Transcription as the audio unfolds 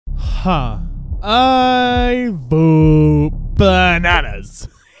Huh. I vote bananas.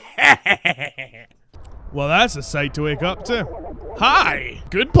 Well, that's a sight to wake up to. Hi.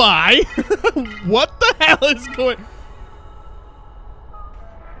 Goodbye. What the hell is going...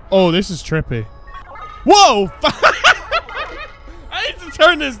 Oh, this is trippy. Whoa! I need to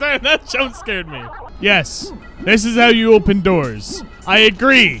turn this down. That jump scared me. Yes, this is how you open doors. I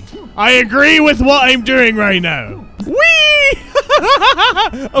agree. I agree with what I'm doing right now. Whee!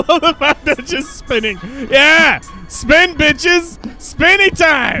 I love the fact that it's just spinning. Yeah! Spin, bitches! Spinny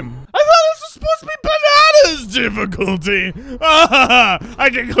time! I thought this was supposed to be bananas difficulty! I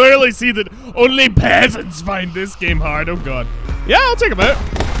can clearly see that only peasants find this game hard. Oh god. Yeah, I'll take them out.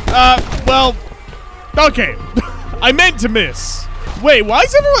 Well, okay. I meant to miss. Wait, why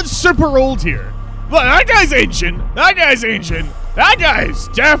is everyone super old here? Look, that guy's ancient. That guy's ancient. That guy's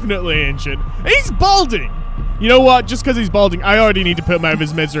definitely ancient. He's balding. You know what? Just because he's balding, I already need to put him out of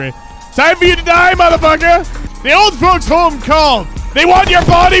his misery. Time for you to die, motherfucker! The old folks home called. They want your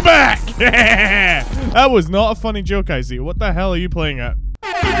body back! That was not a funny joke, I see. What the hell are you playing at?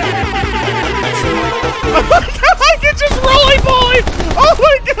 I can just roly-poly! Oh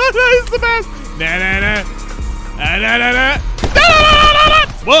my god, that is the best!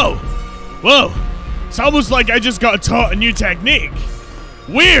 Whoa! Whoa! It's almost like I just got taught a new technique.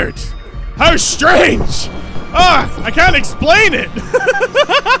 Weird! How strange! I can't explain it!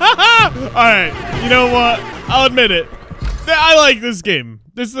 Alright, you know what? I'll admit it. I like this game.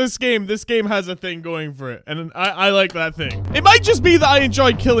 This game has a thing going for it, and I like that thing. It might just be that I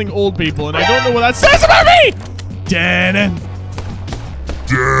enjoy killing old people, and I don't know what that says about me!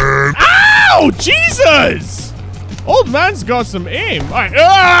 Ow! Jesus! Old man's got some aim. Alright.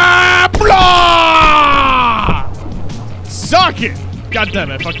 Blah! Suck it! God damn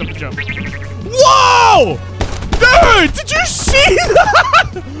it, I fucked up the jump. Whoa! Dude, did you see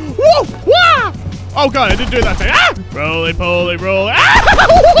that? Whoa! Whoa! Oh god, I didn't do it that time. Ah! Roly poly roll.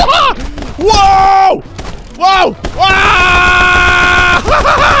 Ah! Whoa! Whoa! Ah!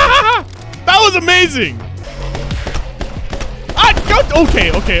 That was amazing.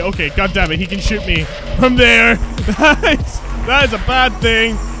 Okay. God damn it, he can shoot me from there. That is a bad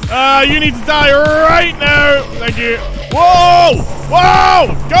thing. You need to die right now. Thank you. Whoa!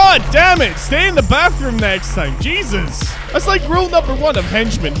 Whoa! God damn it! Stay in the bathroom next time. Jesus. That's like rule number 1 of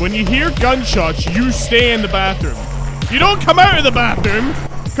henchmen. When you hear gunshots, you stay in the bathroom. You don't come out of the bathroom,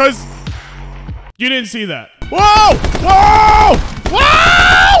 because you didn't see that. Whoa! Whoa!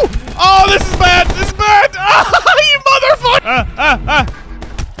 Whoa! Oh, this is bad. This is bad. You motherfucker!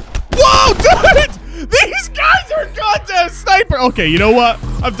 Whoa, dude! These guys are goddamn sniper. Okay, you know what?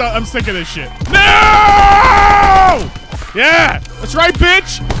 I'm done. I'm sick of this shit. No! Yeah, that's right,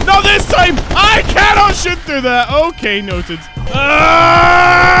 bitch. No, this time I cannot shoot through that. Okay, noted.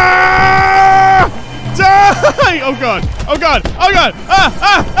 Die! Oh god! Oh god! Oh god!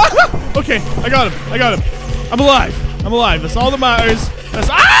 Okay, I got him. I got him. I'm alive. I'm alive. That's all that matters. That's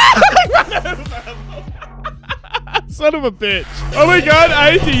I ran out of ammo. Son of a bitch. Oh my god,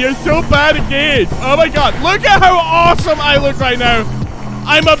 Icy, you're so bad at games. Oh my god, look at how awesome I look right now.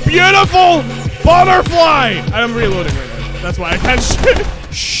 I'm a beautiful butterfly. I'm reloading right now. That's why I can't shoot.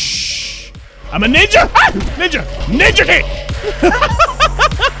 Shh. I'm a ninja. Ah! Ninja. Ninja kick.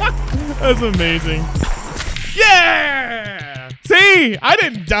 That's amazing. Yeah. See, I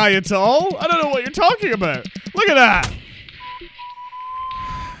didn't die at all. I don't know what you're talking about. Look at that.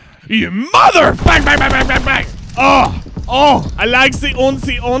 You mother. Bang, bang, bang, bang, bang, bang. Oh, I like the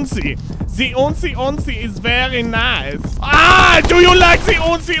onsi. The onsi is very nice. Do you like the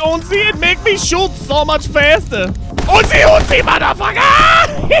onsi? It makes me shoot so much faster. Onsi,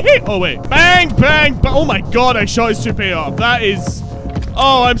 motherfucker! Oh, wait. Bang, bang, oh my god, I shot his toupee off. That is...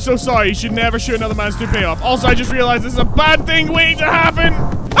 Oh, I'm so sorry. You should never shoot another man's toupee off. Also, I just realized this is a bad thing waiting to happen.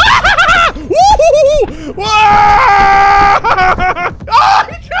 Oh,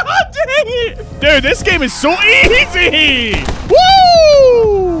 god dang it! Dude, this game is so easy!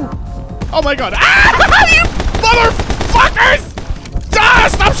 Woo! Oh my god. You motherfuckers!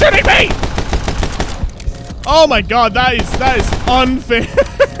 Stop shooting me! Oh my god, that is unfair.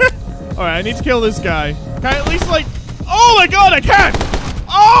 Alright, I need to kill this guy. Can I at least like... Oh my god, I can't!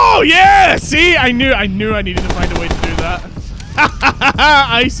 Oh yeah! See, I knew I needed to find a way to do that.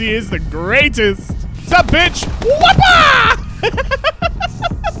 Icy is the greatest. What's up, bitch? Whoppa!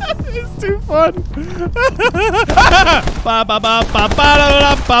 It's too fun.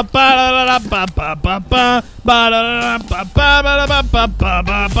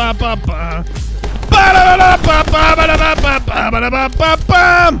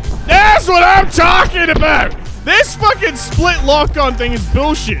 That's what I'm talking about. This fucking split lock-on thing is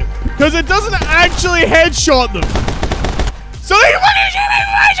bullshit. Because it doesn't actually headshot them. So they fucking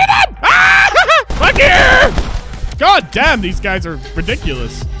shoot them! Ah! Fuck you! God damn, these guys are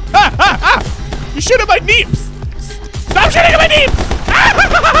ridiculous. Ah, ah, ah! You shoot at my neeps! Stop shooting at my neeps!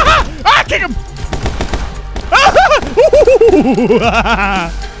 Ah, ah, kick him!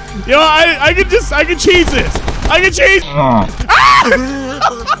 You know, I can cheese this. I can cheese. Ah!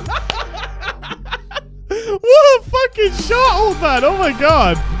 What a fucking shot, old man! Oh my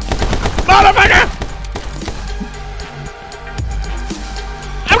god! Motherfucker!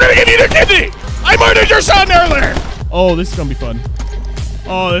 I'm gonna give you the kidney! I murdered your son earlier! Oh, this is gonna be fun.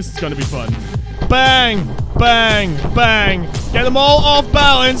 Oh, this is gonna be fun. Bang! Bang! Bang! Get them all off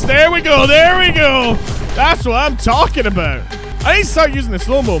balance. There we go. There we go. That's what I'm talking about. I need to start using the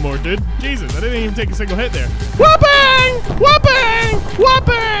slow-mo more, dude. Jesus, I didn't even take a single hit there. Wha-bang! Wha-bang!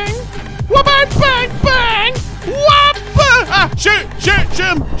 Wha-bang! Wha-bang! Bang! Bang! Wha-bang! Ah! Shoot! Shoot! Shoot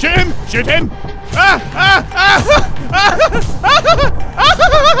him! Shoot him! Shoot him! Ah! Ah! Ah! Ah!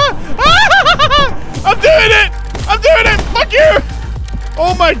 Ah! I'm doing it! I'm doing it! Fuck you!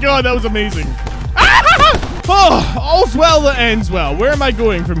 Oh my god, that was amazing. Oh, all's well that ends well. Where am I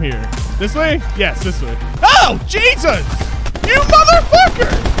going from here? This way? Yes, this way. Oh, Jesus! You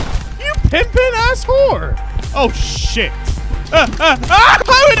motherfucker! You pimpin' ass whore! Oh, shit.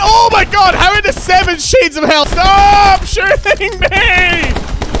 Oh my god, how in the 7 shades of hell? Stop shooting me!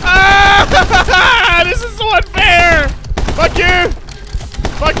 This is so unfair! Fuck you!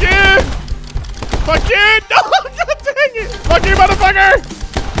 Fuck you! Fuck you! No! God dang it! Fuck you, motherfucker!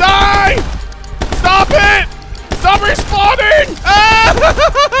 Die! Stop it! Stop respawning!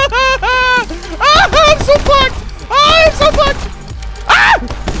 I'm so fucked! I'm so fucked!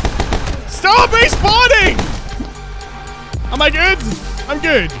 Stop respawning! Am I good? I'm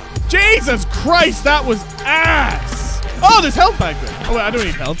good. Jesus Christ, that was ass! Oh, there's health back there. Oh, wait, I don't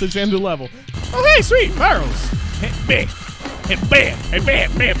need health. It's the end of the level. Oh, hey, sweet. Barrels. Hit bam. Hit bam. Hit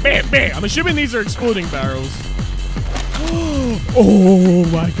bam, bam, bam, bam. I'm assuming these are exploding barrels. Oh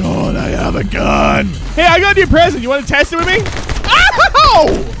my god, I have a gun. Hey, I got a new present. You want to test it with me? Ow!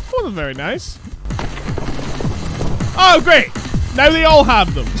 Wasn't very nice. Oh, great. Now they all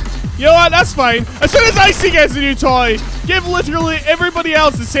have them. You know what? That's fine. As soon as Icy gets a new toy, give literally everybody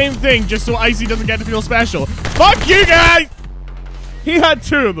else the same thing just so Icy doesn't get to feel special. Fuck you guys! He had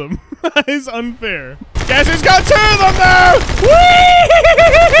 2 of them. That is unfair. Guess who's got 2 of them now? Whee!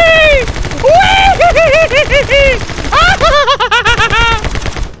 Whee!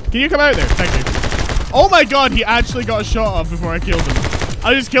 Can you come out there? Thank you. Oh my god, he actually got a shot off before I killed him.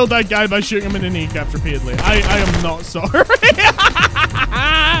 I just killed that guy by shooting him in the kneecaps repeatedly. I am not sorry.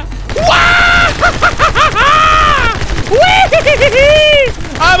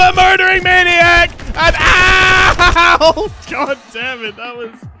 I'm a murdering maniac! And ow! God damn it, that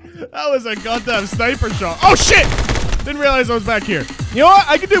was a goddamn sniper shot. Oh shit! Didn't realize I was back here. You know what?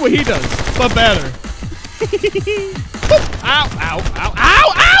 I can do what he does, but better. Ow, ow, ow,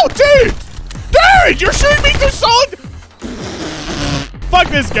 ow, ow, dude! Dude, you're shooting me through solid. Fuck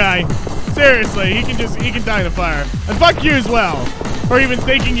this guy. Seriously, he can die in a fire. And fuck you as well, for even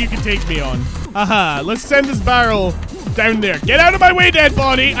thinking you can take me on. Aha, let's send this barrel down there. Get out of my way, dead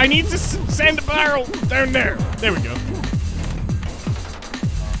body. I need to send a barrel down there. There we go.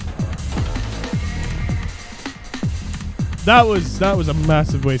 That was a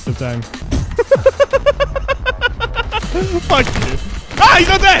massive waste of time. Fuck you. Ah, he's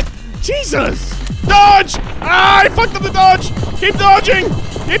not dead. Jesus. Dodge. Ah, I fucked up the dodge. Keep dodging.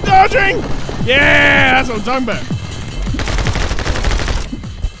 Keep dodging. Yeah, that's what I'm talking about.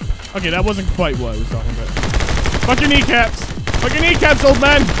 Okay, that wasn't quite what I was talking about. Fuck your kneecaps. Fuck your kneecaps, old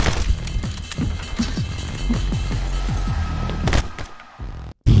man.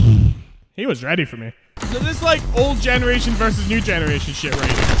 He was ready for me. So this is like old generation versus new generation shit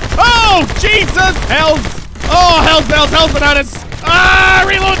right here. Oh, Jesus! Hells! Oh, hells bells, hells bananas! Ah,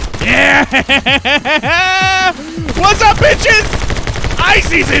 reload! Yeah! What's up, bitches?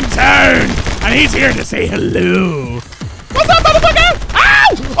 Icy's in town, and he's here to say hello. What's up, motherfucker?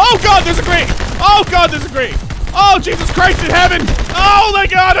 Ow! Oh, God, there's a grate. Oh, God, there's a grate. Oh, Jesus Christ in heaven. Oh, my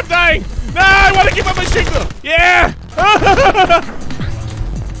God, I'm dying. Nah, I want to keep up my streak, though. Yeah!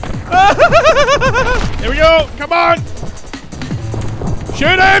 There we go. Come on.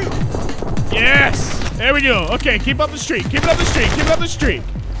 Shoot him. Yes. There we go. Okay, keep up the streak. Keep it up the streak. Keep it up the streak.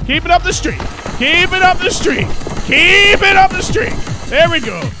 Keep it up the streak. Keep it up the streak. Keep it up the streak. There we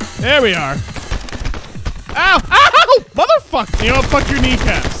go. There we are. Ow. Ow. Motherfucker. You know what? Fuck your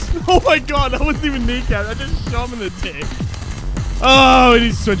kneecaps. Oh my God. That wasn't even kneecaps. I just shot him in the dick. Oh, we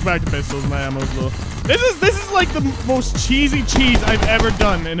need to switch back to pistols. My ammo's low. This is like the most cheesy cheese I've ever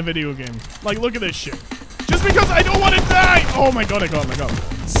done in a video game. Like, look at this shit. Just because I don't want to die. Oh my god, I got him.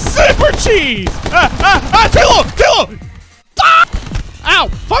 Super cheese! Too low! Ah! Ow!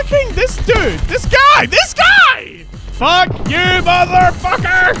 Fucking this dude! This guy! Fuck you,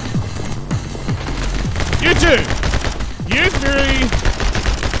 motherfucker! You two! You three!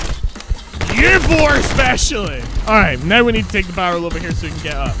 You four especially! Alright, now we need to take the barrel over here so we can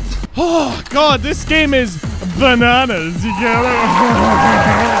get up. Oh god, this game is bananas. You get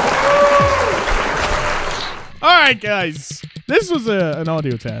it? Alright guys, this was an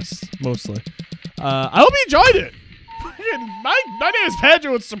audio test, mostly. I hope you enjoyed it. My name is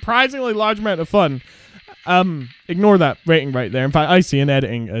Pedro. It's a surprisingly large amount of fun. Ignore that rating right there. In fact, I see in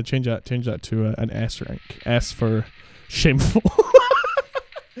editing, change that to an S rank. S for shameful.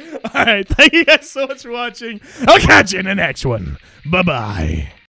 Alright, thank you guys so much for watching. I'll catch you in the next one. Bye-bye.